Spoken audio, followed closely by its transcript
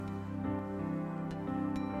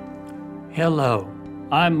Hello,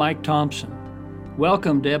 I'm Mike Thompson.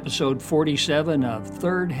 Welcome to episode 47 of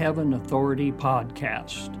Third Heaven Authority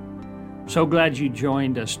podcast. So glad you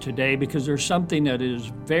joined us today because there's something that is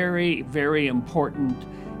very, very important.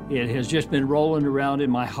 It has just been rolling around in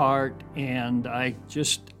my heart, and I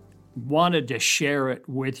just wanted to share it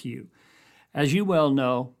with you. As you well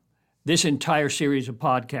know, this entire series of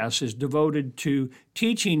podcasts is devoted to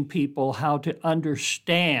teaching people how to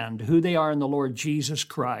understand who they are in the Lord Jesus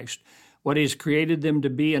Christ, what He has created them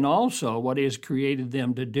to be, and also what He has created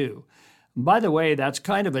them to do. By the way, that's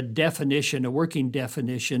kind of a definition, a working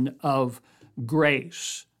definition of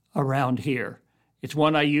grace around here. It's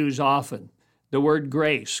one I use often. The word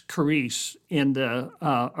grace, charis, in the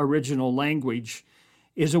original language,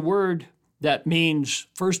 is a word that means,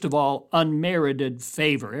 first of all, unmerited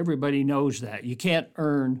favor. Everybody knows that. You can't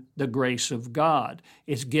earn the grace of God.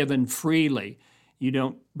 It's given freely. You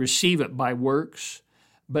don't receive it by works.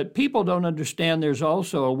 But people don't understand there's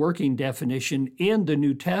also a working definition in the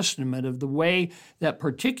New Testament of the way that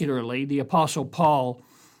particularly the Apostle Paul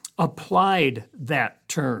applied that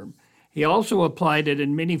term. He also applied it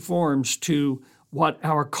in many forms to what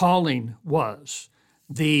our calling was,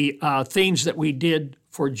 the things that we did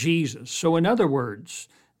for Jesus. So in other words,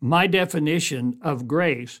 my definition of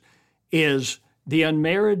grace is the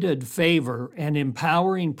unmerited favor and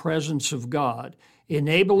empowering presence of God,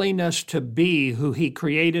 enabling us to be who He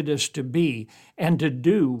created us to be and to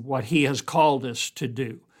do what He has called us to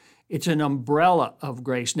do. It's an umbrella of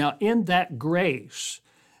grace. Now, in that grace,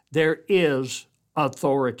 there is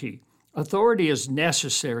authority. Authority is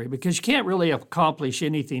necessary because you can't really accomplish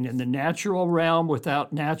anything in the natural realm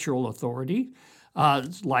without natural authority.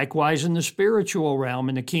 Likewise, in the spiritual realm,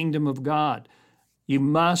 in the kingdom of God, you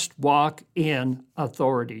must walk in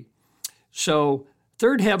authority. So,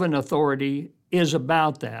 Third Heaven Authority is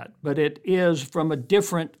about that, but it is from a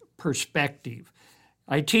different perspective.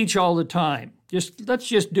 I teach all the time. Let's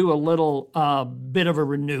just do a little bit of a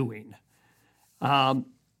renewing.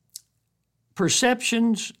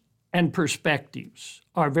 Perceptions and perspectives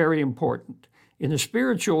are very important. In the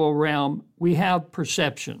spiritual realm, we have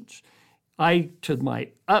perceptions. I, to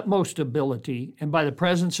my utmost ability, and by the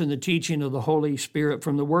presence and the teaching of the Holy Spirit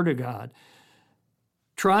from the Word of God,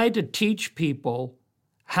 try to teach people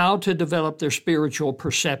how to develop their spiritual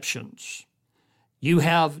perceptions. You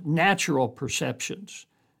have natural perceptions.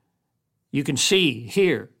 You can see,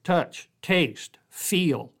 hear, touch, taste,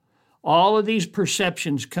 feel. All of these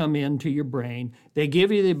perceptions come into your brain. They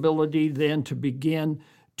give you the ability then to begin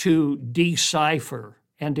to decipher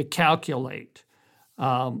and to calculate,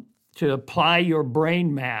 to apply your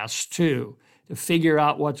brain mass to figure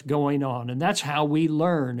out what's going on. And that's how we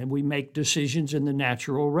learn and we make decisions in the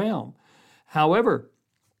natural realm. However,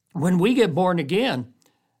 when we get born again,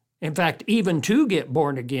 in fact, even to get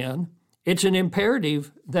born again, it's an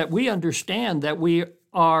imperative that we understand that we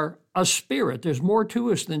are a spirit. There's more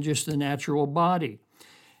to us than just the natural body.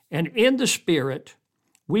 And in the spirit,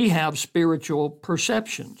 we have spiritual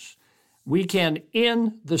perceptions. We can,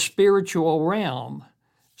 in the spiritual realm,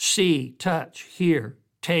 see, touch, hear,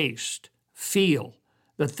 taste, feel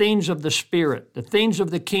the things of the Spirit, the things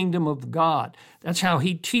of the kingdom of God. That's how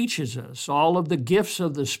He teaches us. All of the gifts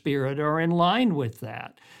of the Spirit are in line with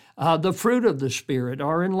that. The fruit of the Spirit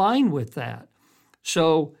are in line with that.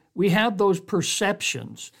 So we have those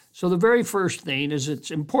perceptions. So the very first thing is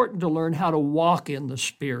it's important to learn how to walk in the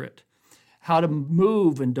Spirit, how to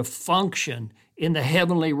move and to function in the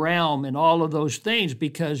heavenly realm and all of those things,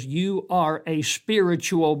 because you are a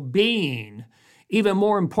spiritual being, even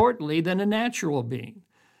more importantly than a natural being.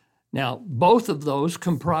 Now, both of those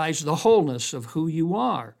comprise the wholeness of who you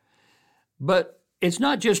are. But it's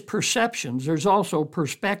not just perceptions, there's also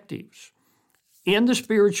perspectives. In the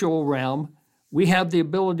spiritual realm, we have the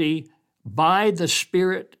ability by the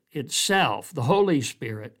Spirit itself, the Holy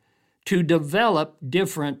Spirit, to develop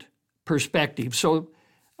different perspectives. So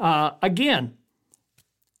again,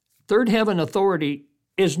 Third Heaven Authority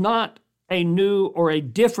is not a new or a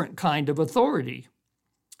different kind of authority.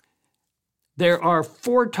 There are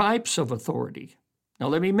 4 types of authority. Now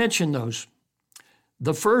let me mention those.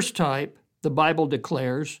 The first type, the Bible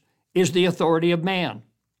declares, is the authority of man.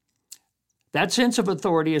 That sense of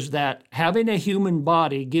authority is that having a human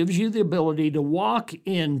body gives you the ability to walk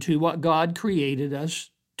into what God created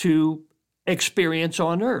us to experience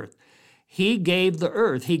on earth. He gave the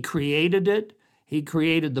earth. He created it. He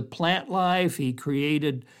created the plant life. He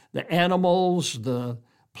created the animals, the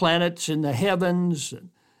planets in the heavens,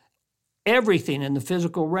 everything in the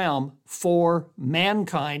physical realm for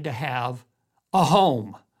mankind to have a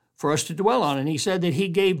home, for us to dwell on. And He said that He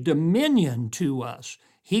gave dominion to us.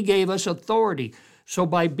 He gave us authority. So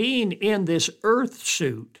by being in this earth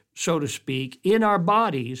suit, so to speak, in our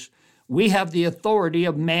bodies, we have the authority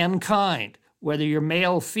of mankind. Whether you're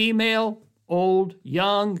male, female, old,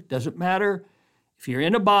 young, doesn't matter. If you're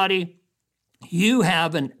in a body, you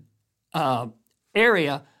have an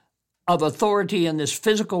area of authority in this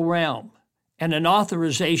physical realm and an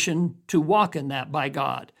authorization to walk in that by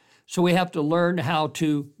God. So we have to learn how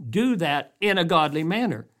to do that in a godly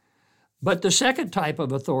manner. But the second type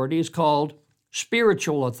of authority is called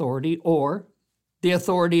spiritual authority, or the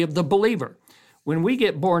authority of the believer. When we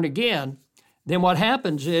get born again, then what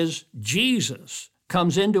happens is Jesus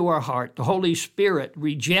comes into our heart. The Holy Spirit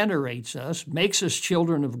regenerates us, makes us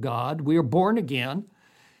children of God. We are born again.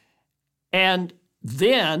 And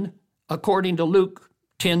then, according to Luke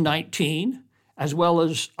 10:19, as well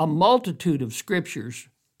as a multitude of scriptures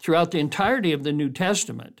throughout the entirety of the New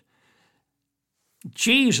Testament,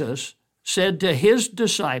 Jesus said to his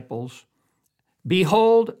disciples,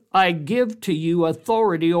 "Behold, I give to you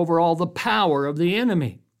authority over all the power of the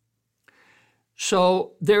enemy."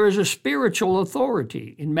 So there is a spiritual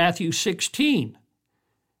authority in Matthew 16.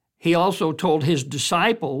 He also told his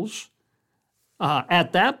disciples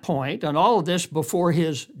at that point, and all of this before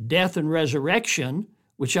his death and resurrection,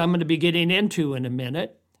 which I'm going to be getting into in a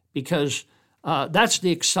minute, because that's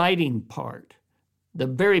the exciting part. The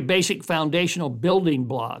very basic foundational building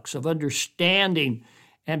blocks of understanding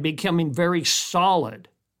and becoming very solid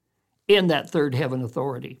in that third heaven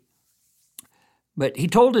authority. But he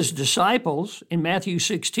told his disciples in Matthew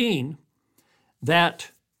 16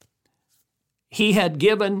 that he had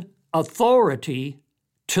given authority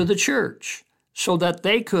to the church so that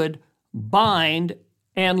they could bind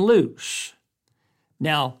and loose.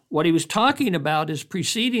 Now, what he was talking about is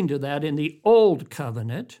preceding to that in the Old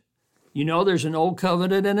Covenant. You know, there's an Old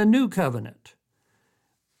Covenant and a New Covenant.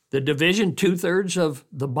 The division, 2/3 of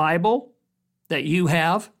the Bible that you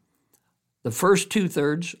have, the first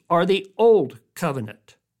 2/3 are the Old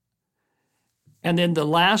Covenant. And then the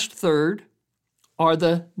last third are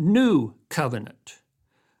the New Covenant.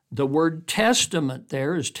 The word testament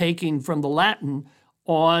there is taken from the Latin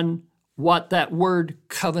on what that word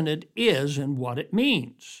covenant is and what it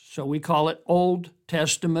means. So we call it Old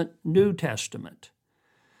Testament, New Testament.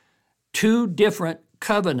 Two different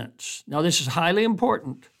covenants. Now, this is highly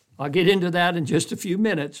important. I'll get into that in just a few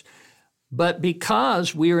minutes. But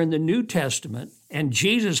because we are in the New Testament and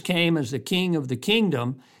Jesus came as the King of the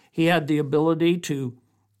kingdom, he had the ability to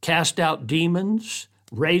cast out demons,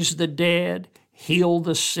 raise the dead, heal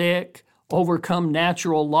the sick, overcome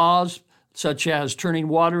natural laws such as turning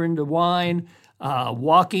water into wine,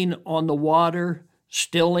 walking on the water,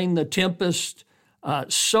 stilling the tempest,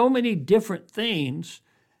 so many different things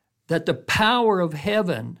that the power of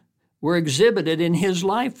heaven were exhibited in his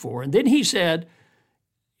life for. And then he said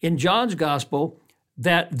in John's gospel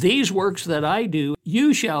that these works that I do,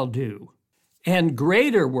 you shall do, and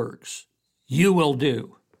greater works you will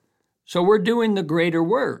do. So we're doing the greater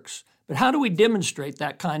works. But how do we demonstrate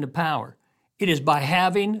that kind of power? It is by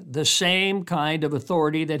having the same kind of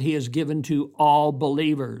authority that he has given to all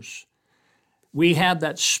believers. We have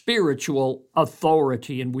that spiritual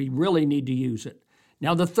authority, and we really need to use it.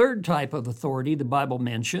 Now, the third type of authority the Bible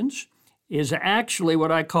mentions is actually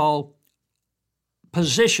what I call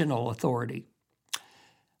positional authority.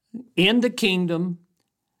 In the kingdom,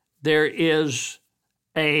 there is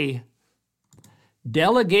a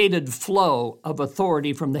delegated flow of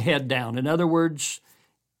authority from the head down. In other words,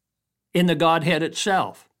 in the Godhead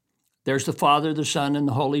itself, there's the Father, the Son, and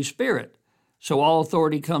the Holy Spirit. So all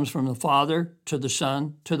authority comes from the Father to the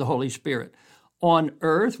Son to the Holy Spirit. On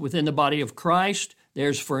earth, within the body of Christ,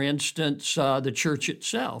 there's, for instance, the church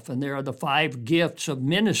itself, and there are the 5 gifts of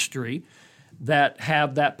ministry that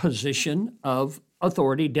have that position of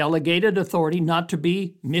authority, delegated authority, not to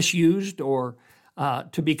be misused or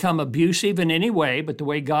to become abusive in any way, but the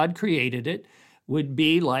way God created it would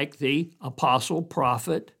be like the apostle,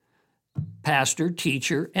 prophet, pastor,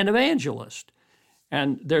 teacher, and evangelist.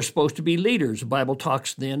 And they're supposed to be leaders. The Bible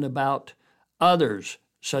talks then about others,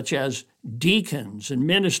 such as deacons and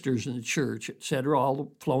ministers in the church, etc.,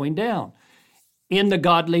 all flowing down. In the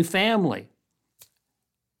godly family,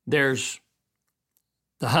 there's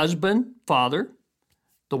the husband, father,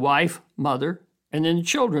 the wife, mother, and then the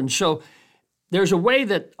children. So there's a way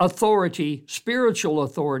that authority, spiritual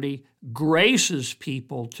authority, graces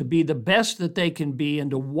people to be the best that they can be and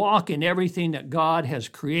to walk in everything that God has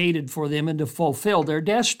created for them and to fulfill their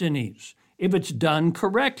destinies, if it's done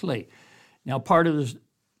correctly. Now, part of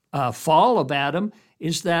the fall of Adam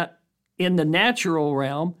is that in the natural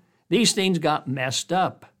realm, these things got messed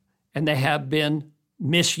up and they have been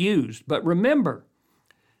misused. But remember,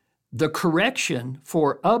 the correction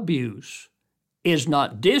for abuse is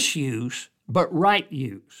not disuse, but right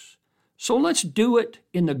use. So let's do it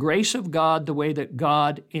in the grace of God the way that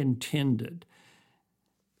God intended.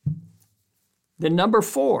 Then number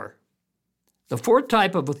 4, the fourth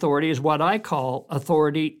type of authority is what I call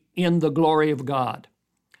authority in the glory of God.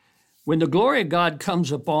 When the glory of God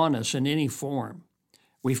comes upon us in any form,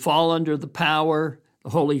 we fall under the power. The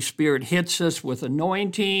Holy Spirit hits us with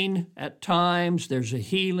anointing at times. There's a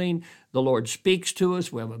healing. The Lord speaks to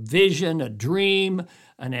us. We have a vision, a dream,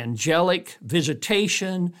 an angelic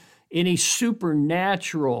visitation, any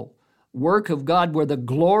supernatural work of God where the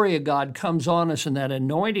glory of God comes on us and that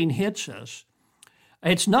anointing hits us.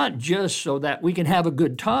 It's not just so that we can have a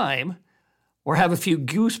good time or have a few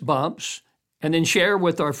goosebumps and then share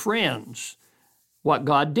with our friends what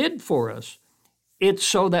God did for us. It's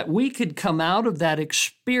so that we could come out of that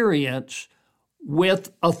experience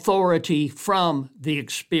with authority from the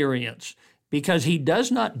experience, because he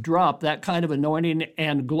does not drop that kind of anointing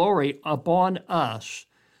and glory upon us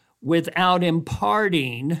without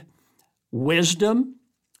imparting wisdom,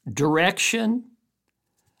 direction,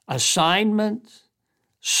 assignment,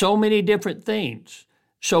 so many different things.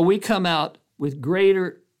 So we come out with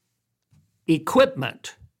greater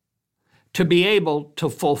equipment to be able to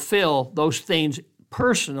fulfill those things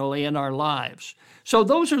personally in our lives. So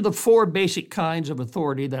those are the 4 basic kinds of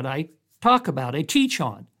authority that I talk about, I teach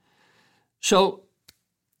on. So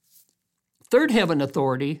third heaven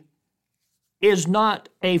authority is not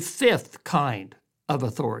a 5th kind of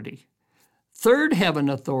authority. Third heaven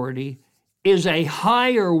authority is a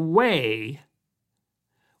higher way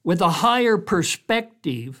with a higher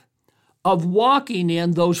perspective of walking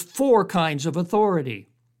in those 4 kinds of authority.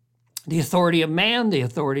 The authority of man, the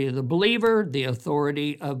authority of the believer, the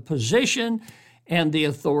authority of position, and the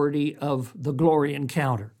authority of the glory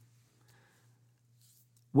encounter.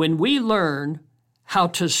 When we learn how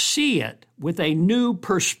to see it with a new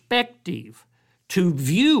perspective, to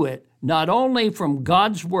view it not only from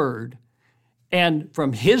God's Word and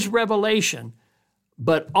from His revelation,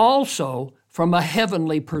 but also from a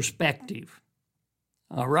heavenly perspective.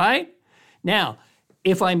 All right? Now,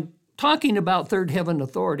 if I'm talking about third heaven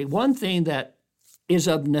authority, one thing that is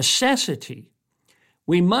of necessity,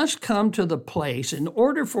 we must come to the place in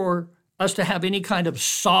order for us to have any kind of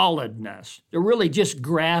solidness, to really just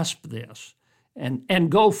grasp this and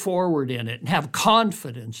go forward in it and have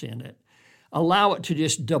confidence in it, allow it to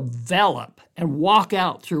just develop and walk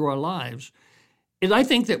out through our lives, is I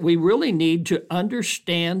think that we really need to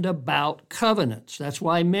understand about covenants. That's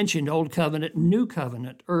why I mentioned Old Covenant and New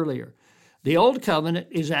Covenant earlier. The Old Covenant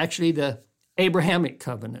is actually the Abrahamic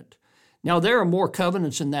covenant. Now, there are more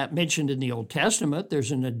covenants than that mentioned in the Old Testament.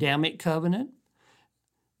 There's an Adamic covenant.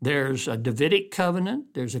 There's a Davidic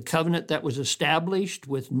covenant. There's a covenant that was established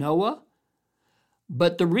with Noah.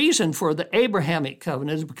 But the reason for the Abrahamic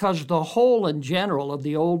covenant is because the whole in general of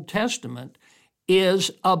the Old Testament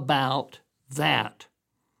is about that.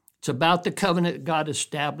 It's about the covenant God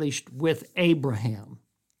established with Abraham.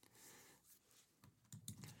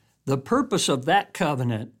 The purpose of that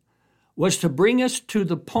covenant was to bring us to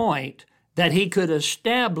the point that he could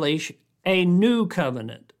establish a new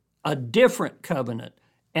covenant, a different covenant,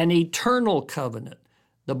 an eternal covenant.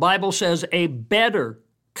 The Bible says a better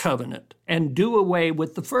covenant, and do away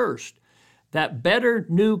with the first. That better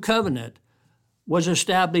new covenant was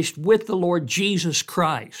established with the Lord Jesus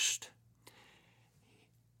Christ.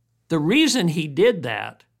 The reason he did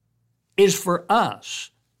that is for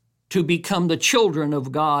us to become the children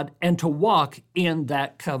of God and to walk in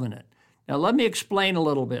that covenant. Now, let me explain a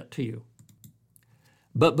little bit to you.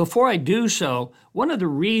 But before I do so, one of the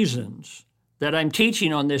reasons that I'm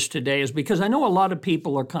teaching on this today is because I know a lot of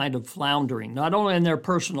people are kind of floundering, not only in their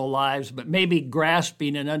personal lives, but maybe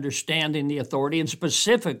grasping and understanding the authority, and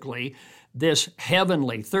specifically this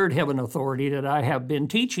heavenly, third heaven authority that I have been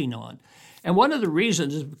teaching on. And one of the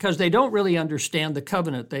reasons is because they don't really understand the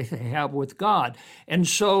covenant they have with God. And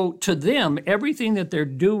so to them, everything that they're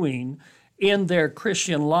doing in their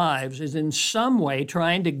Christian lives is in some way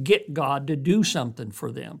trying to get God to do something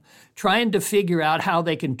for them, trying to figure out how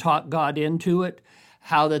they can talk God into it,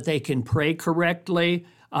 how that they can pray correctly,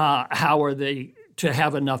 how are they to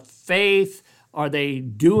have enough faith, are they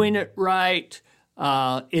doing it right,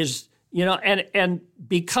 and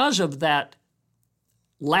because of that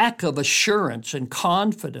lack of assurance and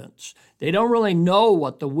confidence, they don't really know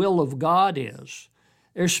what the will of God is.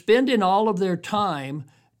 They're spending all of their time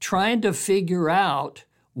trying to figure out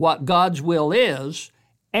what God's will is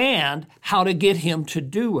and how to get him to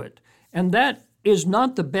do it. And that is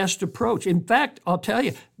not the best approach. In fact, I'll tell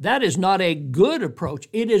you, that is not a good approach.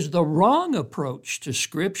 It is the wrong approach to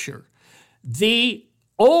Scripture. The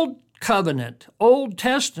Old Covenant, Old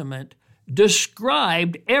Testament,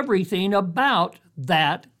 described everything about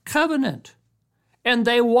that covenant, and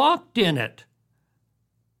they walked in it.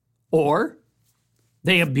 Or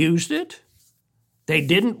they abused it. They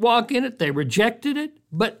didn't walk in it. They rejected it,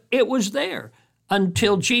 but it was there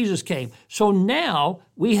until Jesus came. So now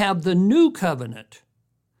we have the new covenant,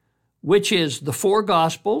 which is the four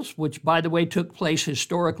Gospels, which, by the way, took place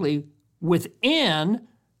historically within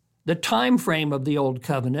the time frame of the Old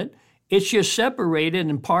Covenant. It's just separated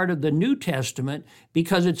and part of the New Testament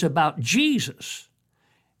because it's about Jesus.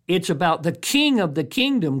 It's about the King of the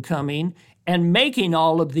kingdom coming and making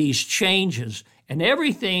all of these changes. And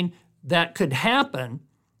everything that could happen,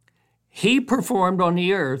 he performed on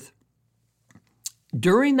the earth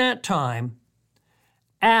during that time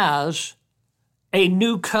as a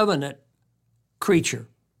new covenant creature,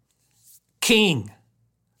 king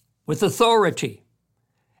with authority,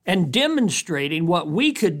 and demonstrating what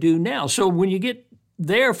we could do now. So when you get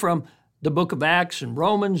there from the book of Acts and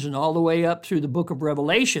Romans and all the way up through the book of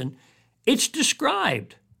Revelation, it's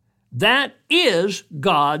described. That is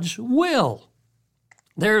God's will.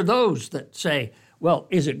 There are those that say, well,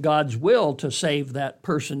 is it God's will to save that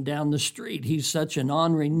person down the street? He's such an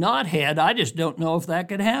ornery knothead. I just don't know if that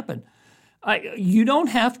could happen. You don't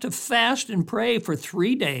have to fast and pray for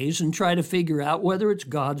 3 days and try to figure out whether it's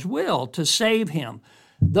God's will to save him.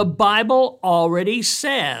 The Bible already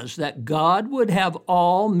says that God would have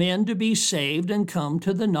all men to be saved and come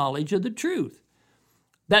to the knowledge of the truth,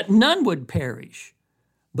 that none would perish,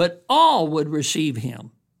 but all would receive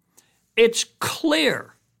him. It's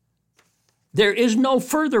clear. There is no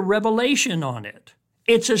further revelation on it.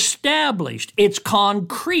 It's established. It's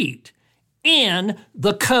concrete in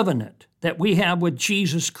the covenant that we have with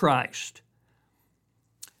Jesus Christ.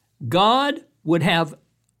 God would have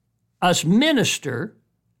us minister,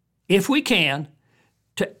 if we can,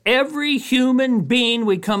 to every human being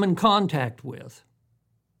we come in contact with,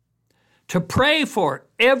 to pray for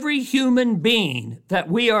every human being that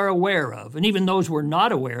we are aware of, and even those we're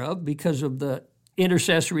not aware of because of the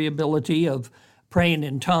intercessory ability of praying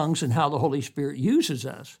in tongues and how the Holy Spirit uses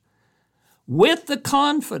us, with the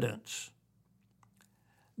confidence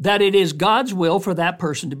that it is God's will for that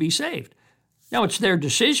person to be saved. Now, it's their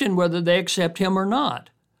decision whether they accept him or not,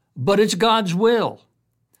 but it's God's will.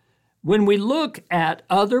 When we look at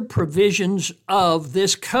other provisions of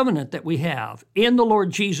this covenant that we have in the Lord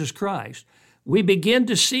Jesus Christ, we begin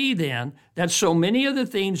to see then that so many of the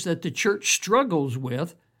things that the church struggles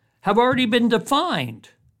with have already been defined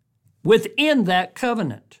within that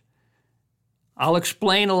covenant. I'll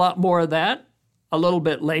explain a lot more of that a little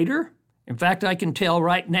bit later. In fact, I can tell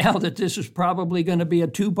right now that this is probably going to be a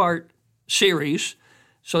 2-part series.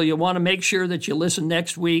 So you'll want to make sure that you listen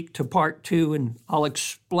next week to part 2, and I'll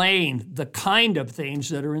explain the kind of things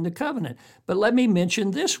that are in the covenant. But let me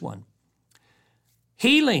mention this one.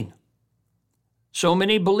 Healing. So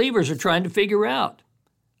many believers are trying to figure out,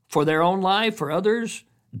 for their own life, for others,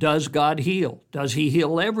 does God heal? Does he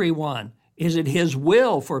heal everyone? Is it his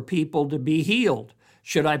will for people to be healed?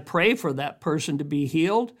 Should I pray for that person to be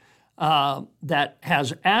healed that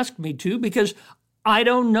has asked me to? Because I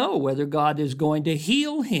don't know whether God is going to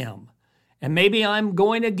heal him. And maybe I'm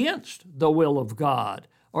going against the will of God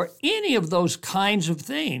or any of those kinds of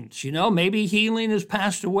things. You know, maybe healing has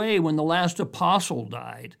passed away when the last apostle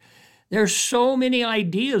died. There's so many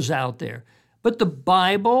ideas out there. But the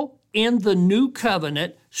Bible in the new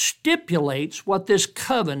covenant stipulates what this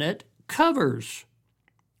covenant covers.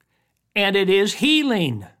 And it is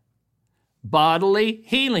healing, bodily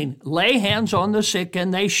healing. Lay hands on the sick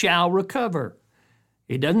and they shall recover.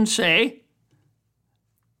 He doesn't say,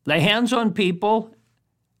 lay hands on people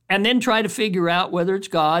and then try to figure out whether it's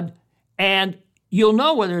God. And you'll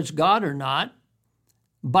know whether it's God or not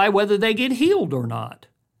by whether they get healed or not.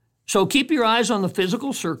 So keep your eyes on the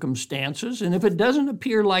physical circumstances, and if it doesn't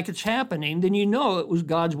appear like it's happening, then you know it was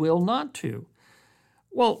God's will not to.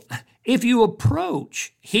 Well, if you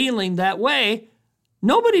approach healing that way,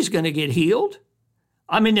 nobody's going to get healed.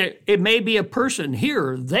 I mean, it may be a person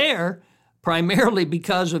here or there, primarily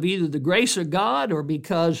because of either the grace of God or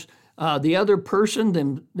because the other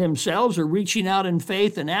person themselves are reaching out in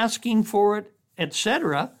faith and asking for it,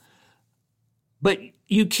 etc. But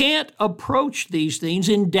you can't approach these things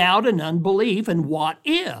in doubt and unbelief and what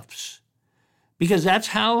ifs, because that's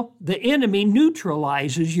how the enemy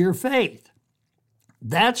neutralizes your faith.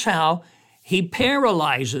 That's how he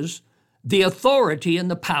paralyzes the authority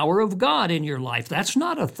and the power of God in your life. That's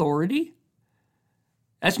not authority.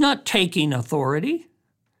 That's not taking authority.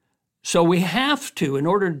 So we have to, in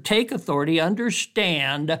order to take authority,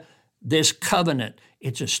 understand this covenant.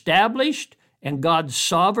 It's established, and God's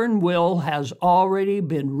sovereign will has already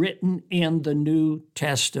been written in the New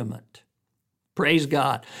Testament. Praise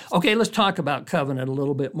God. Okay, let's talk about covenant a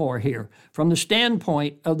little bit more here from the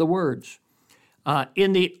standpoint of the words.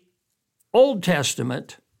 In the Old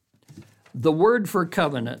Testament, the word for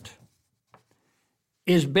covenant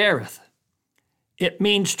is berith. It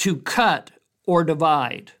means to cut or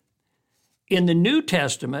divide. In the New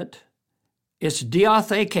Testament, it's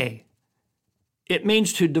diatheke. It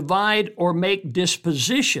means to divide or make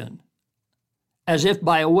disposition, as if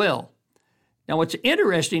by a will. Now, what's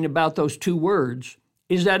interesting about those two words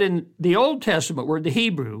is that in the Old Testament word, the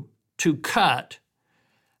Hebrew, to cut,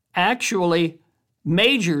 actually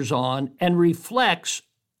majors on and reflects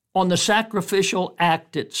on the sacrificial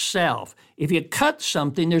act itself. If you cut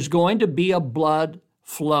something, there's going to be a blood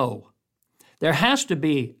flow. There has to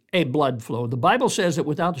be a blood flow. The Bible says that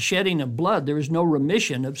without the shedding of blood, there is no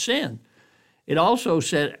remission of sin. It also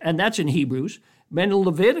said, and that's in Hebrews, but in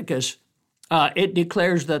Leviticus, it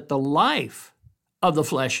declares that the life of the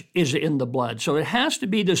flesh is in the blood. So it has to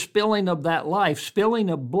be the spilling of that life, spilling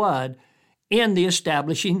of blood in the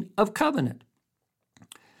establishing of covenant.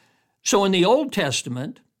 So in the Old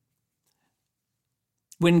Testament,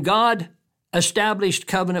 when God established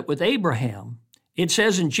covenant with Abraham, it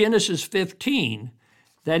says in Genesis 15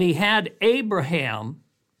 that he had Abraham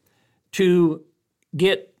to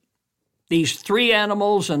get these 3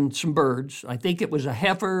 animals and some birds. I think it was a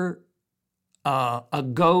heifer, a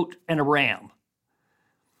goat, and a ram,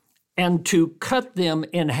 and to cut them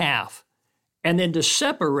in half, and then to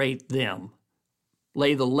separate them.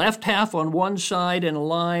 Lay the left half on one side in a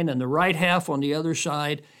line and the right half on the other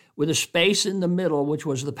side with a space in the middle, which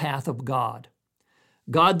was the path of God.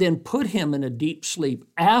 God then put him in a deep sleep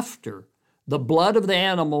after the blood of the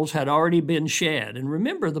animals had already been shed. And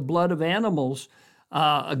remember, the blood of animals,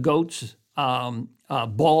 goats,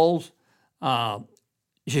 bulls,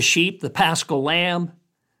 sheep, the Paschal lamb,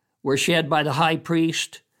 were shed by the high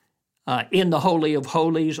priest in the Holy of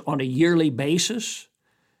Holies on a yearly basis.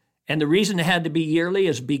 And the reason it had to be yearly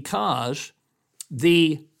is because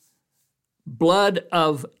the blood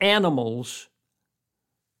of animals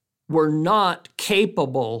were not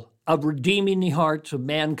capable of redeeming the hearts of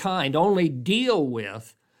mankind, only deal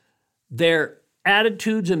with their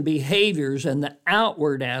attitudes and behaviors and the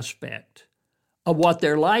outward aspect of what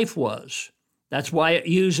their life was. That's why it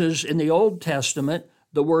uses in the Old Testament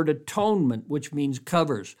the word atonement, which means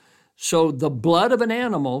covers. So the blood of an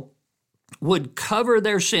animal would cover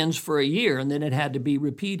their sins for a year, and then it had to be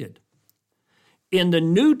repeated. In the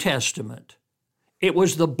New Testament, it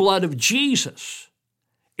was the blood of Jesus.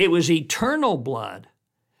 It was eternal blood,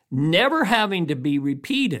 never having to be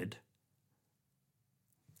repeated.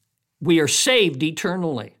 We are saved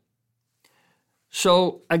eternally.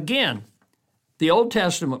 So again, the Old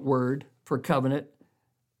Testament word for covenant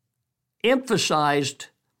emphasized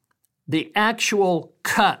the actual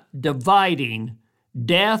cut, dividing,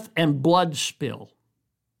 death and blood spill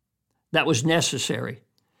that was necessary.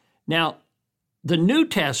 Now, the New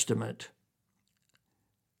Testament,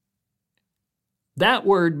 that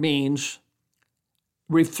word means,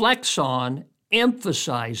 reflects on,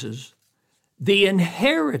 emphasizes the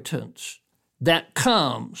inheritance that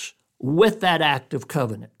comes with that act of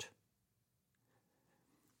covenant.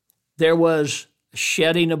 There was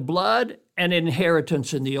shedding of blood and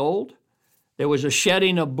inheritance in the old. There was a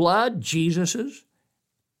shedding of blood, Jesus's,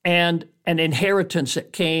 and an inheritance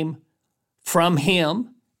that came from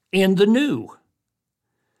him in the new.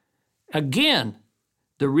 Again,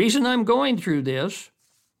 the reason I'm going through this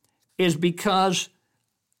is because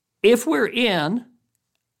if we're in,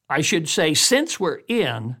 I should say, since we're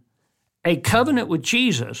in a covenant with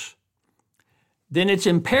Jesus, then it's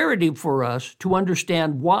imperative for us to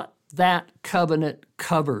understand what that covenant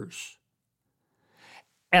covers.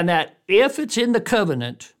 And that if it's in the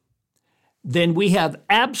covenant, then we have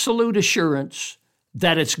absolute assurance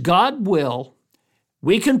that it's God's will,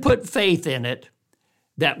 we can put faith in it,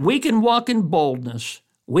 that we can walk in boldness,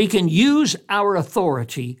 we can use our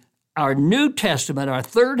authority, our New Testament, our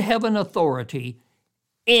third heaven authority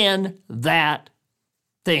in that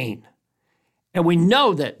thing. And we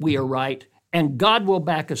know that we are right, and God will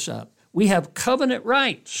back us up. We have covenant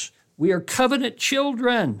rights. We are covenant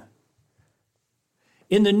children.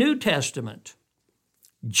 In the New Testament,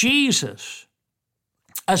 Jesus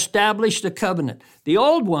established a covenant. The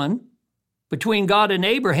old one between God and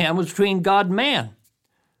Abraham was between God and man.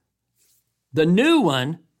 The new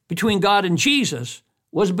one between God and Jesus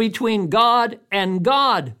was between God and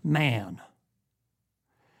God-man.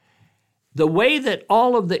 the way that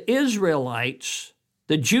all of the Israelites,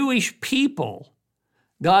 the Jewish people,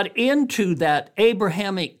 got into that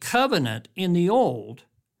Abrahamic covenant in the Old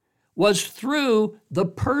was through the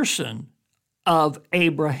person of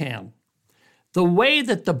Abraham. The way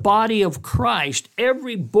that the body of Christ,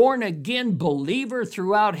 every born-again believer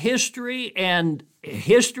throughout history and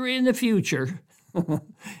history in the future,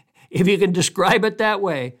 if you can describe it that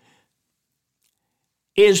way,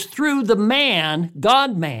 is through the man,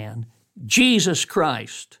 God-man, Jesus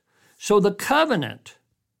Christ. So the covenant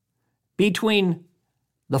between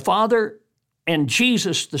the Father and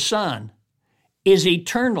Jesus the Son is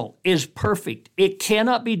eternal, is perfect. It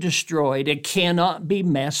cannot be destroyed. It cannot be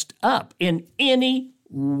messed up in any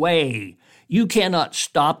way. You cannot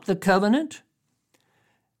stop the covenant.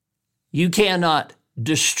 You cannot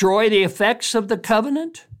destroy the effects of the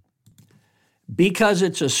covenant because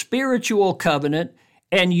it's a spiritual covenant,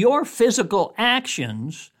 and your physical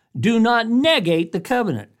actions do not negate the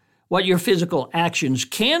covenant. What your physical actions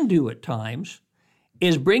can do at times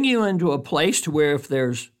is bring you into a place to where if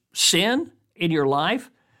there's sin in your life,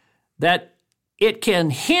 that it can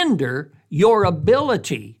hinder your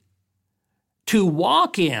ability to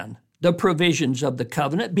walk in the provisions of the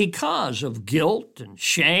covenant because of guilt and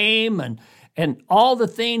shame and all the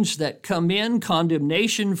things that come in,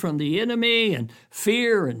 condemnation from the enemy and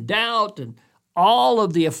fear and doubt and all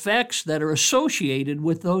of the effects that are associated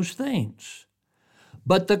with those things.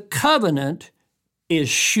 But the covenant is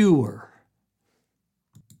sure.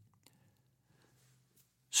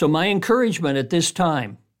 So my encouragement at this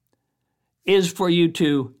time is for you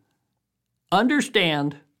to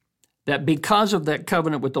understand that because of that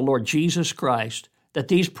covenant with the Lord Jesus Christ, that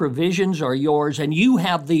these provisions are yours and you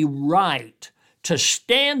have the right to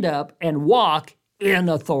stand up and walk in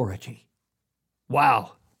authority.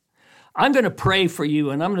 Wow. I'm going to pray for you,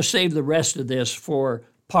 and I'm going to save the rest of this for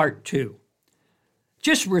part 2.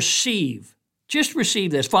 Just receive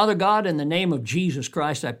this. Father God, in the name of Jesus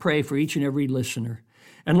Christ, I pray for each and every listener.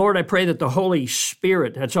 And Lord, I pray that the Holy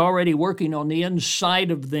Spirit that's already working on the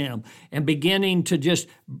inside of them and beginning to just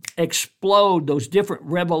explode those different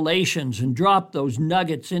revelations and drop those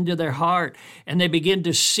nuggets into their heart, and they begin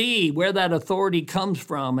to see where that authority comes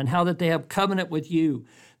from and how that they have covenant with you.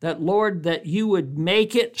 That, Lord, that you would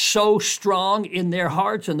make it so strong in their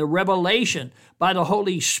hearts and the revelation by the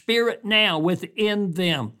Holy Spirit now within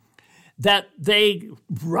them, that they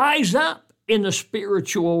rise up in the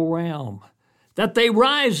spiritual realm, that they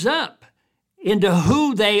rise up into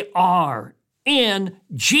who they are in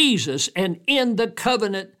Jesus and in the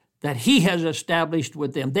covenant that he has established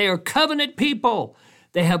with them. They are covenant people.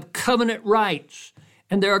 They have covenant rights,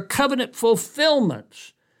 and there are covenant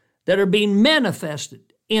fulfillments that are being manifested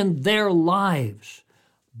in their lives.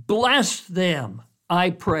 Bless them,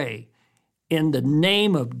 I pray, in the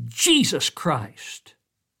name of Jesus Christ,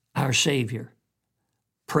 our Savior.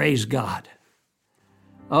 Praise God.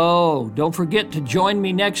 Oh, don't forget to join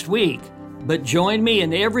me next week, but join me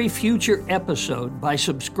in every future episode by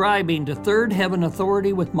subscribing to Third Heaven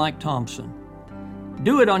Authority with Mike Thompson.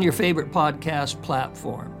 Do it on your favorite podcast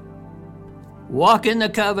platform. Walk in the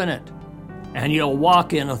covenant, and you'll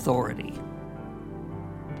walk in authority.